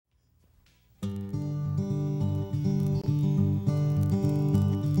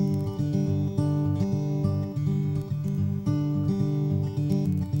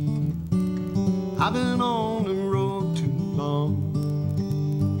I've been on the road too long.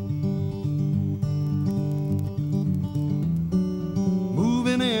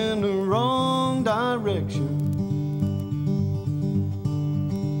 Moving in the wrong direction.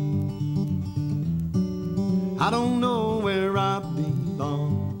 I don't know where I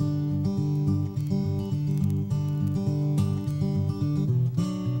belong.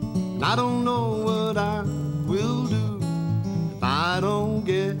 And I don't know what I will do if I don't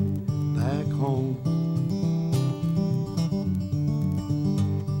get back home.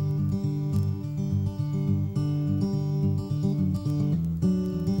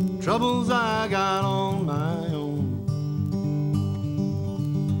 Troubles I got on my own.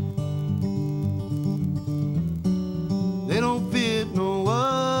 They don't fit no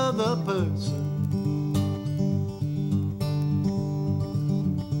other person.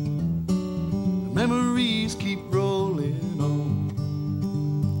 Memories keep rolling on.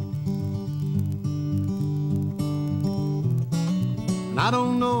 And I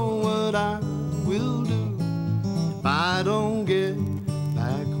don't know what I will do if I don't get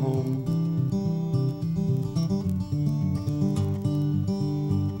back home.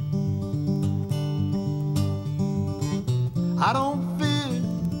 I don't fit,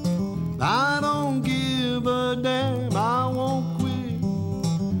 I don't give a damn, I won't quit.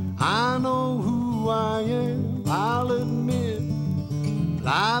 I know who I am, I'll admit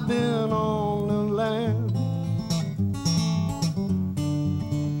that I've been on the lam.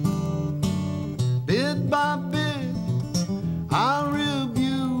 Bit by bit, I'll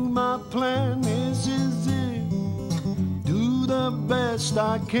review my plan. This is it, do the best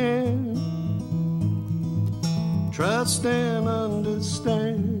I can. Trust and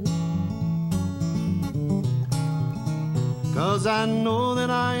understand, 'cause I know that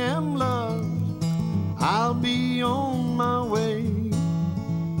I am loved. I'll be on my way.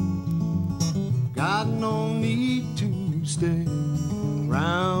 Got no need to stay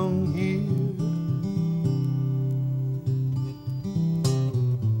around here.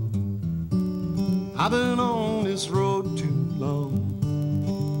 I've been on this road too long.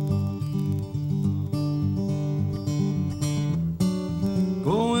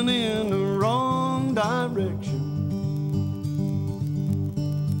 Going in the wrong direction.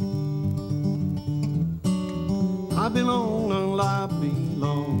 I belong and I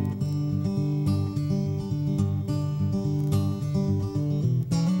belong.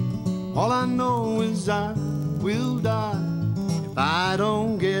 All I know is I will die if I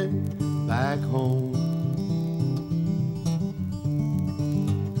don't get back home.